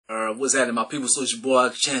Alright, what's happening, my people? So it's your boy,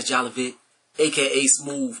 ChanceJolivette, aka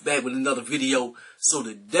Smooth, back with another video. So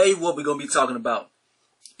today what we're going to be talking about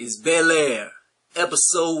is Bel-Air,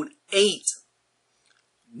 episode 8.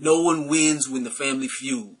 No one wins when the family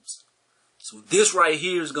feuds. So this right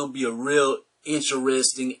here is going to be a real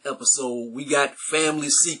interesting episode. We got family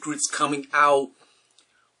secrets coming out.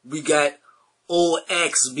 We got old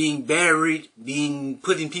acts being buried, being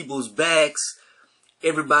put in people's backs.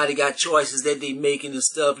 Everybody got choices that they making and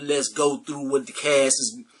stuff. Let's go through what the cast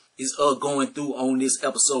is going through on this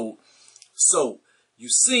episode. So, you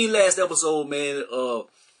seen last episode, man,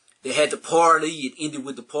 they had the party. It ended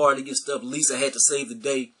with the party and stuff. Lisa had to save the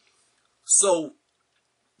day. So,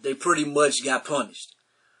 they pretty much got punished.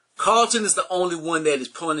 Carlton is the only one that is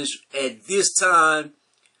punished at this time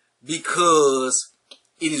because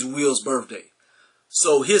it is Will's birthday.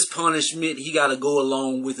 So his punishment, he got to go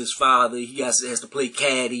along with his father. He has to play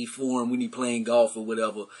caddy for him when he playing golf or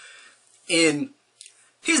whatever. And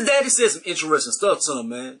his daddy said some interesting stuff to him,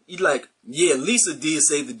 man. He's like, yeah, Lisa did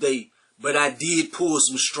save the day, but I did pull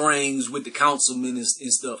some strings with the councilman and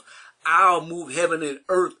stuff. I'll move heaven and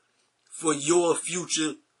earth for your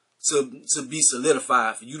future to be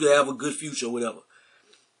solidified, for you to have a good future or whatever.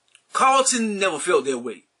 Carlton never felt that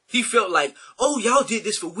way. He felt like, oh, y'all did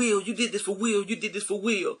this for Will. You did this for Will. You did this for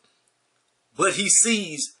Will. But he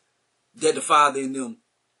sees that the father and them,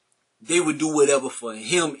 they would do whatever for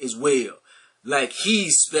him as well. Like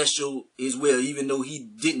he's special as well, even though he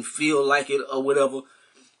didn't feel like it or whatever.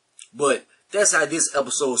 But that's how this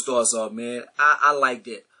episode starts off, man. I like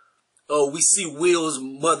that. We see Will's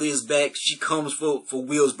mother is back. She comes for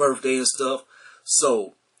Will's birthday and stuff.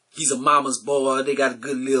 So he's a mama's boy. They got a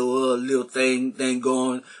good little thing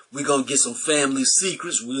going. We're going to get some family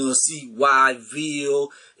secrets. We're going to see why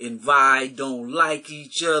Vil and Vi don't like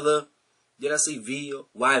each other. Did I say Vil?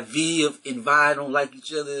 Why Viv and Vi don't like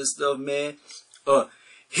each other and stuff, man.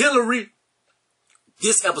 Hillary,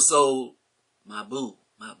 this episode, my boo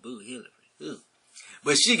Hillary. Ew.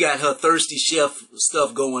 But she got her thirsty chef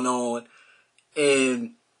stuff going on.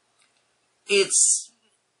 And it's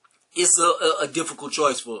a difficult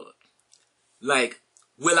choice for her. Like,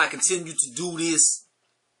 will I continue to do this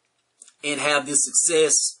and have this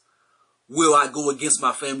success? Will I go against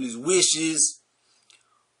my family's wishes?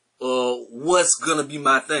 What's gonna be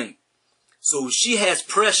my thing? So she has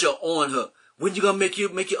pressure on her. When you gonna make your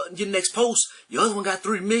next post? Your other one got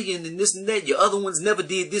 3 million and this and that. Your other ones never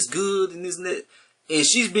did this good and this and that. And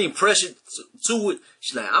she's being pressured to it.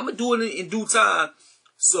 She's like, I'm gonna do it in due time.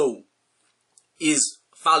 So, is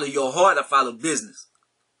follow your heart or follow business?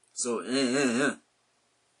 So, Then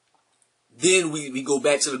we go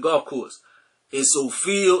back to the golf course. And so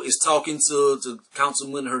Phil is talking to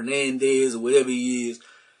Councilman Hernandez or whatever he is.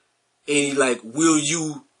 And he's like, will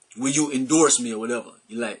you endorse me or whatever?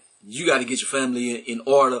 He's like, you got to get your family in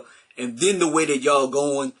order. And then the way that y'all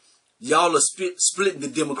going, y'all are splitting the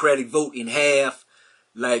Democratic vote in half.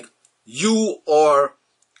 Like, you are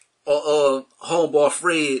homeboy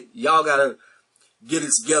Fred, y'all got to get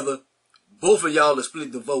it together. Both of y'all are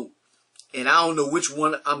split the vote. And I don't know which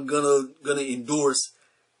one I'm gonna endorse,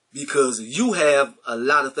 because you have a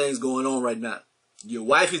lot of things going on right now. Your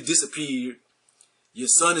wife has disappeared. Your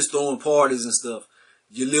son is throwing parties and stuff.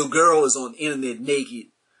 Your little girl is on the internet naked.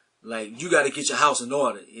 Like, you got to get your house in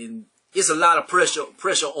order. And it's a lot of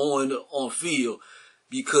pressure on Phil,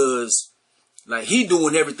 because like he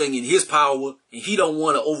doing everything in his power and he don't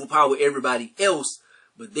want to overpower everybody else,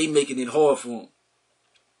 but they making it hard for him.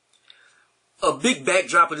 A big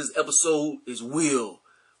backdrop of this episode is Will.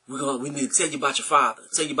 We need to tell you about your father.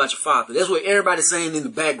 Tell you about your father. That's what everybody's saying in the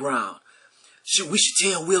background. We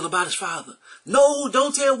should tell Will about his father. No,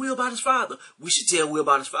 don't tell Will about his father. We should tell Will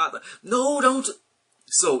about his father. No, don't.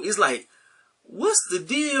 So it's like, what's the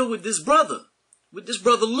deal with this brother? With this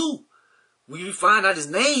brother Lou? We find out his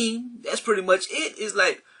name. That's pretty much it. It's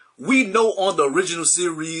like, we know on the original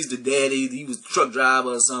series, the daddy, he was a truck driver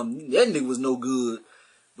or something. That nigga was no good.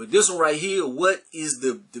 But this one right here, what is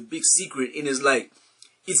the big secret? And it's like,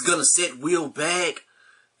 it's gonna set Will back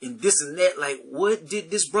and this and that. Like, what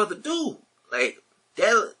did this brother do? Like,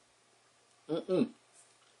 that.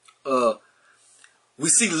 We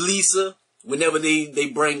see Lisa whenever they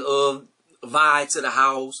bring Vi to the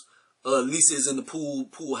house. Lisa is in the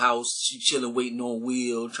pool house. She chilling, waiting on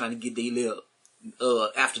Will, trying to get their little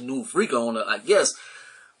afternoon freak on her, I guess.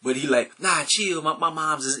 But he like, nah, chill. My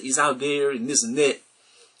mom's is out there and this and that.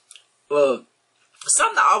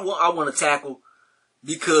 Something I want to tackle,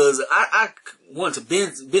 because I want to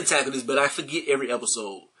been tackle this, but I forget every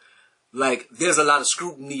episode. Like, there's a lot of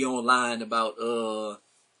scrutiny online about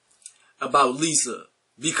Lisa,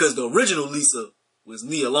 because the original Lisa was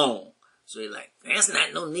Nia Long. So they're like, that's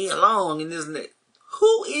not no Nia Long and this and that.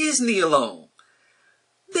 Who is Nia Long?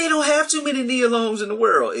 They don't have too many Nia Longs in the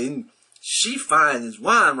world. And she fine as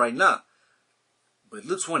wine right now. But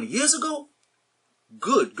look, 20 years ago?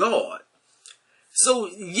 Good God. So,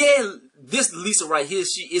 yeah, this Lisa right here,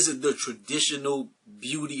 she isn't the traditional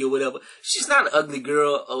beauty or whatever. She's not an ugly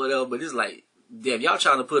girl or whatever, but it's like, damn, y'all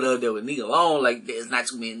trying to put her there with Nia Long, like, there's not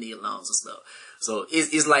too many Nia Longs and stuff. So,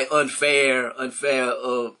 it's like unfair of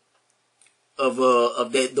that,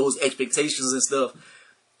 those expectations and stuff.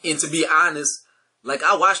 And to be honest, like,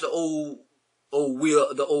 I watched the old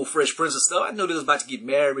Fresh Prince and stuff. I know they was about to get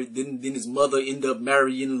married. Then his mother ended up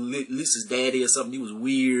marrying Lisa's daddy or something. He was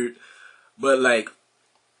weird. But, like,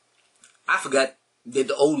 I forgot that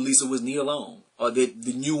the old Lisa was Nia Long. Or that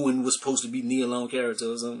the new one was supposed to be Nia Long character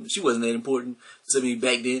or something. She wasn't that important to me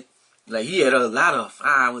back then. Like, he had a lot of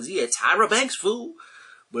fine ones. He had Tyra Banks, fool.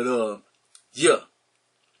 But, yeah.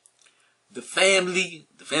 The family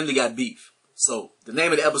got beef. So, the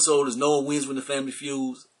name of the episode is No One Wins When the Family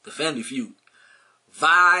Feuds. The Family Feud.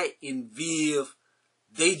 Vi and Viv,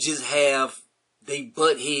 they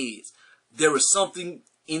butt heads. There is something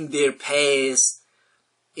in their past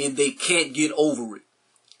and they can't get over it.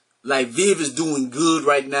 Like, Viv is doing good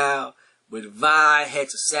right now, but Vi had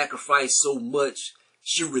to sacrifice so much.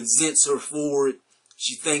 She resents her for it.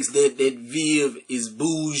 She thinks that Viv is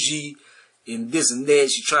bougie and this and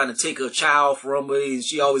that. She's trying to take her child from her and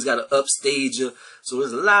she always got to upstage her. So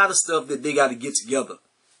there's a lot of stuff that they got to get together.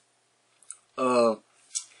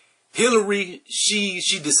 Hillary, she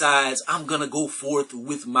decides, I'm gonna go forth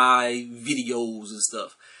with my videos and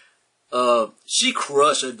stuff. She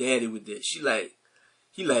crushed her daddy with that.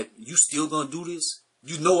 He like, you still gonna do this?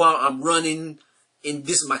 You know I'm running and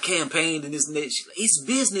this is my campaign and this and that. She's like, it's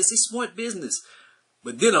business, it's smart business.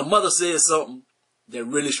 But then her mother says something that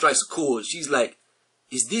really strikes a chord. She's like,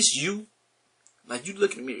 is this you? Like, you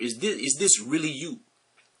look at me, is this really you?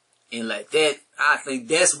 And like that, I think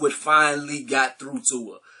that's what finally got through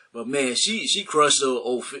to her. But man, she crushed her.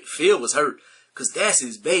 Oh, Phil was hurt. Cause that's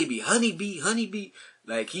his baby. Honeybee.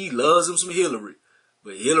 Like, he loves him some Hillary.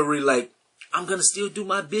 But Hillary, like, I'm gonna still do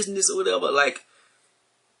my business or whatever. Like,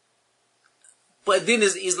 but then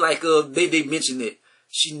it's like, they mentioned it.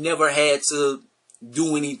 She never had to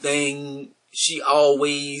do anything. She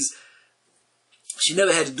never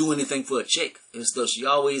had to do anything for a check and stuff. She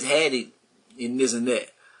always had it in this and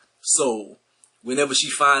that. So, whenever she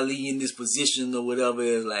finally in this position or whatever,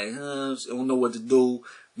 it's like, she don't know what to do,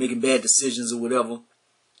 making bad decisions or whatever.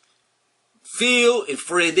 Phil and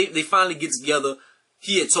Fred, they finally get together.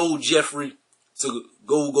 He had told Jeffrey to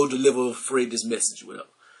go deliver Fred this message or whatever.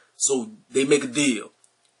 So, they make a deal.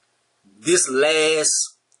 This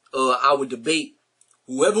last our debate,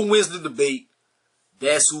 whoever wins the debate,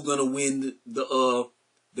 that's who's gonna win the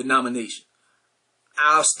nomination.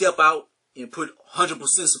 I'll step out and put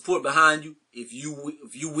 100% support behind you if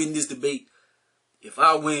you win this debate. If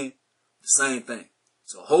I win, the same thing.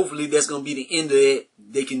 So hopefully that's gonna be the end of it.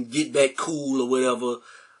 They can get back cool or whatever.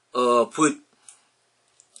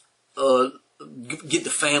 Get the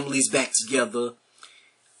families back together.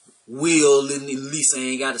 Will and Lisa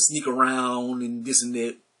ain't gotta sneak around and this and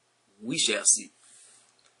that. We shall see.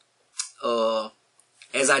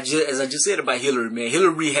 As I just said about Hillary, man,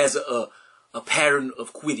 Hillary has a pattern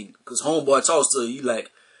of quitting. Because homeboy talks to her, you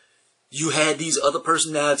like, you had these other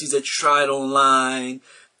personalities that you tried online,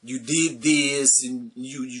 you did this, and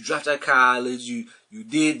you dropped out of college, you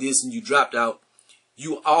did this and you dropped out.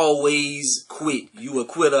 You always quit. You a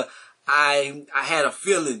quitter. I had a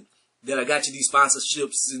feeling that I got you these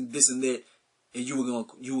sponsorships and this and that, and you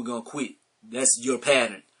were gonna quit. That's your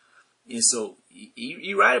pattern. And so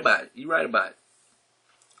you right about it. You right about it.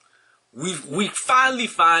 We finally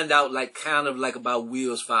find out, like, kind of like about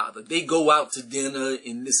Will's father. They go out to dinner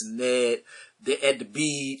and this and that. They're at the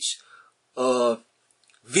beach.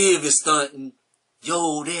 Viv is stunting.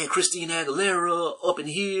 Yo, they had Christina Aguilera up in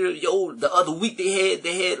here. Yo, the other week they had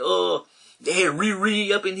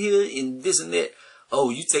Riri up in here and this and that. Oh,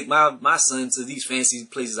 you take my son to these fancy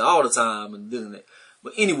places all the time and this and that.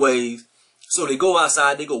 But anyways, so they go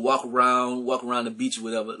outside. They go walk around the beach or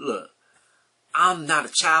whatever. Look. I'm not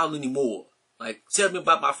a child anymore. Like, tell me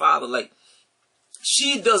about my father. Like,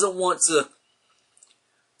 she doesn't want to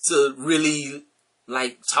really,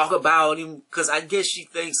 like, talk about him. Because I guess she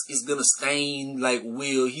thinks it's going to stain, like,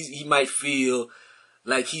 Will. He might feel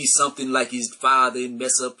like he's something like his father and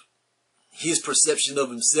mess up his perception of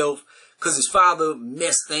himself. Because his father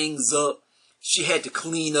messed things up. She had to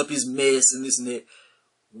clean up his mess and this and that.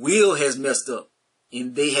 Will has messed up.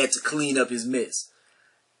 And they had to clean up his mess.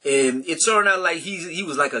 And it turned out like he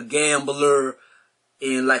was like a gambler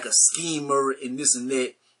and like a schemer and this and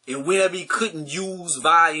that. And whenever he couldn't use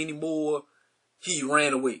Vi anymore, he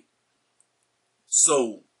ran away.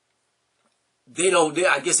 So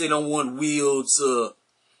I guess they don't want Will to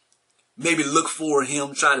maybe look for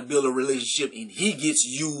him, try to build a relationship, and he gets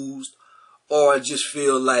used, or just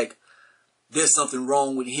feel like there's something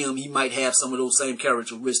wrong with him. He might have some of those same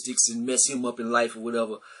characteristics and mess him up in life or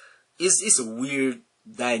whatever. It's a weird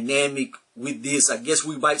dynamic with this. I guess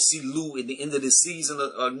we might see Lou at the end of the season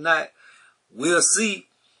or not. We'll see.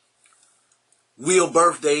 Will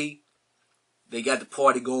birthday. They got the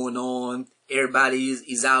party going on. Everybody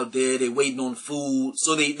is out there. They waiting on food.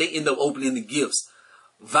 So they end up opening the gifts.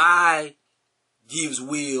 Vi gives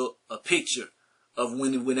Will a picture of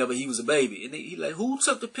whenever he was a baby. And he like, who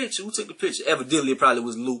took the picture? Who took the picture? Evidently, it probably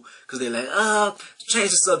was Lou. Because they're like, change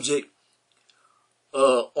the subject.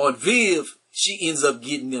 On Viv, she ends up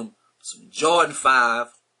getting them some Jordan 5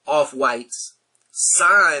 Off-Whites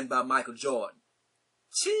signed by Michael Jordan.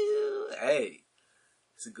 Chill. Hey,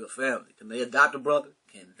 it's a good family. Can they adopt a brother?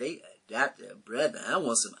 Can they adopt a brother? I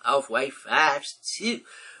want some Off-White 5s too.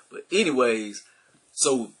 But anyways,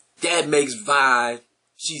 so that makes Vi,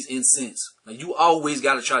 she's incensed. Like, you always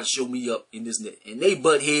got to try to show me up in this net. And they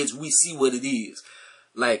butt heads, we see what it is.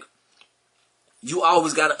 Like, you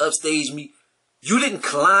always got to upstage me. You didn't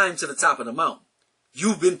climb to the top of the mountain.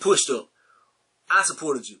 You've been pushed up. I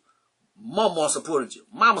supported you. Mama supported you.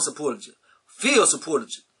 Mama supported you. Phil supported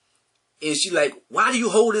you. And she like, why do you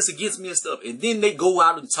hold this against me and stuff? And then they go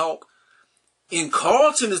out and talk. And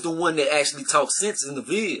Carlton is the one that actually talks sense in the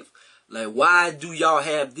Viv. Like, why do y'all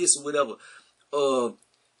have this or whatever?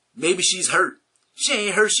 Maybe she's hurt. She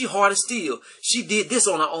ain't hurt. She hard as steel. She did this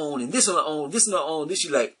on her own and this on her own, this on her own. This she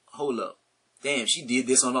like, hold up. Damn, she did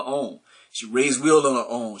this on her own. She raised Will on her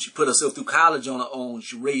own. She put herself through college on her own.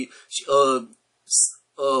 She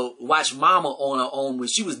watched Mama on her own when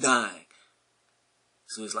she was dying.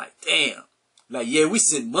 So it's like, damn. Like, yeah, we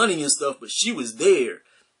sent money and stuff, but she was there.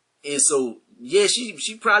 And so, yeah,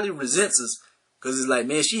 she probably resents us. Because it's like,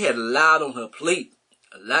 man, she had a lot on her plate.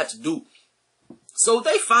 A lot to do. So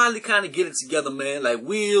they finally kind of get it together, man. Like,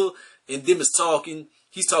 Will and them is talking.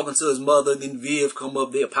 He's talking to his mother. Then Viv come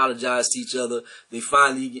up. They apologize to each other. They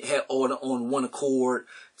finally had order on one accord.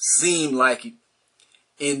 Seemed like it.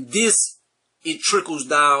 And this, it trickles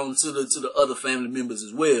down to the other family members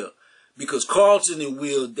as well. Because Carlton and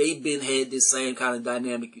Will, they've had this same kind of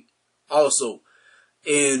dynamic also.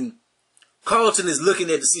 And Carlton is looking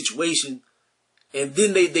at the situation. And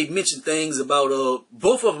then they mention things about,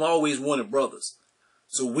 both of them always wanted brothers.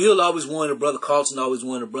 So Will always wanted a brother. Carlton always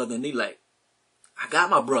wanted a brother. And they like, I got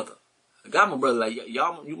my brother. I got my brother. Like,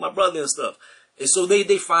 y'all, you my brother and stuff. And so they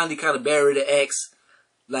finally kind of bury the axe.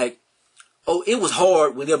 Like, oh, it was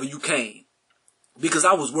hard whenever you came. Because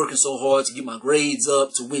I was working so hard to get my grades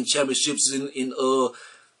up, to win championships in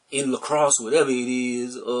lacrosse, whatever it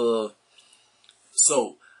is.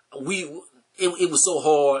 So it was so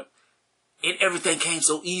hard, and everything came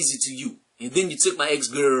so easy to you. And then you took my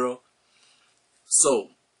ex-girl. So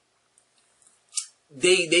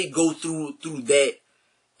they go through that,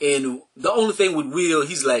 and the only thing with Will,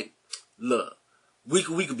 he's like, look, we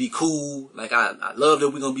could be cool. Like, I love that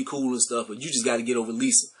we're gonna be cool and stuff, but you just got to get over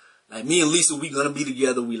Lisa. Like, me and Lisa, we gonna be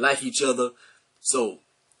together. We like each other. So,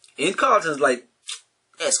 and Carlton's like,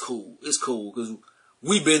 that's cool. It's cool, because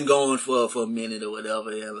we've been going for a minute or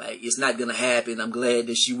whatever, and like, it's not gonna happen. I'm glad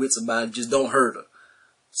that she with somebody. Just don't hurt her.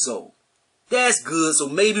 So, that's good. So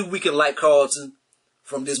maybe we can like Carlton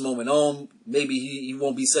from this moment on. Maybe he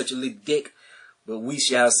won't be such a little dick, but we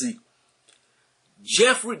shall see.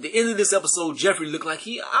 Jeffrey, the end of this episode, Jeffrey looked like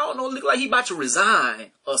he about to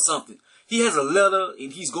resign or something. He has a letter,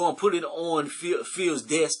 and he's going to put it on Phil's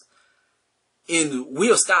desk, and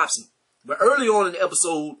Will stops him. But early on in the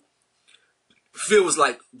episode, Phil was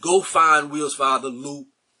like, go find Will's father, Lou,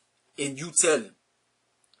 and you tell him.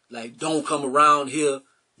 Like, don't come around here.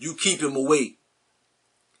 You keep him away.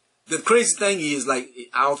 The crazy thing is, like,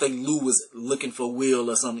 I don't think Lou was looking for Will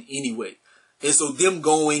or something anyway. And so them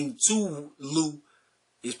going to Lou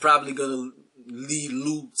is probably going to lead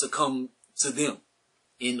Lou to come to them.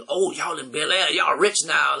 And, oh, y'all in Bel-Air, y'all rich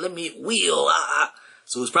now. Let me Will.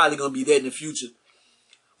 So it's probably going to be that in the future.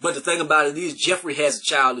 But the thing about it is, Jeffrey has a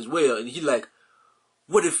child as well. And he like,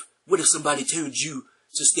 what if somebody told you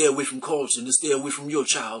to stay away from Carlton, to stay away from your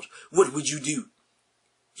child? What would you do?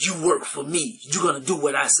 You work for me. You're going to do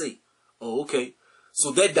what I say. Oh, okay.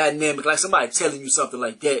 So that dynamic, like somebody telling you something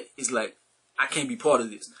like that, is like, I can't be part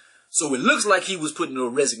of this. So it looks like he was putting a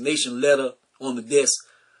resignation letter on the desk.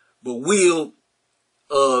 But Will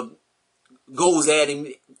goes at him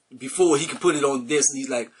before he can put it on the desk, and he's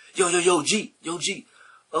like, yo, G,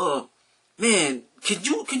 man,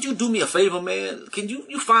 can you do me a favor, man? Can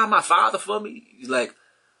you find my father for me? He's like,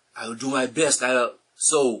 I will do my best.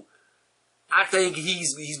 So I think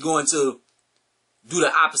he's going to do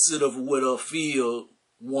the opposite of what Phil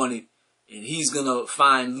wanted, and he's gonna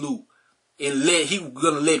find Lou, and he's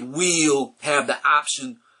gonna let Will have the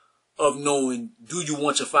option of knowing, do you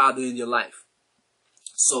want your father in your life?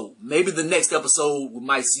 So maybe the next episode we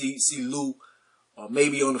might see Lou, or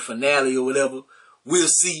maybe on the finale or whatever. We'll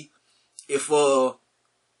see if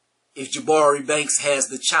Jabari Banks has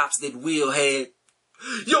the chops that Will had.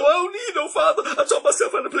 Yo, I don't need no father. I taught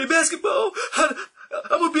myself how to play basketball.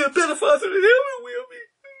 I'm gonna be a better father than him and Will be.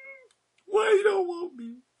 Why you don't want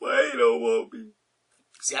me? Why you don't want me?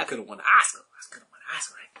 See, I could have won the Oscar.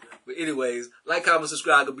 Right? But anyways, like, comment,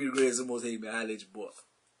 subscribe. Be the greatest and most hate me. I let you boy.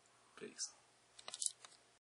 Peace.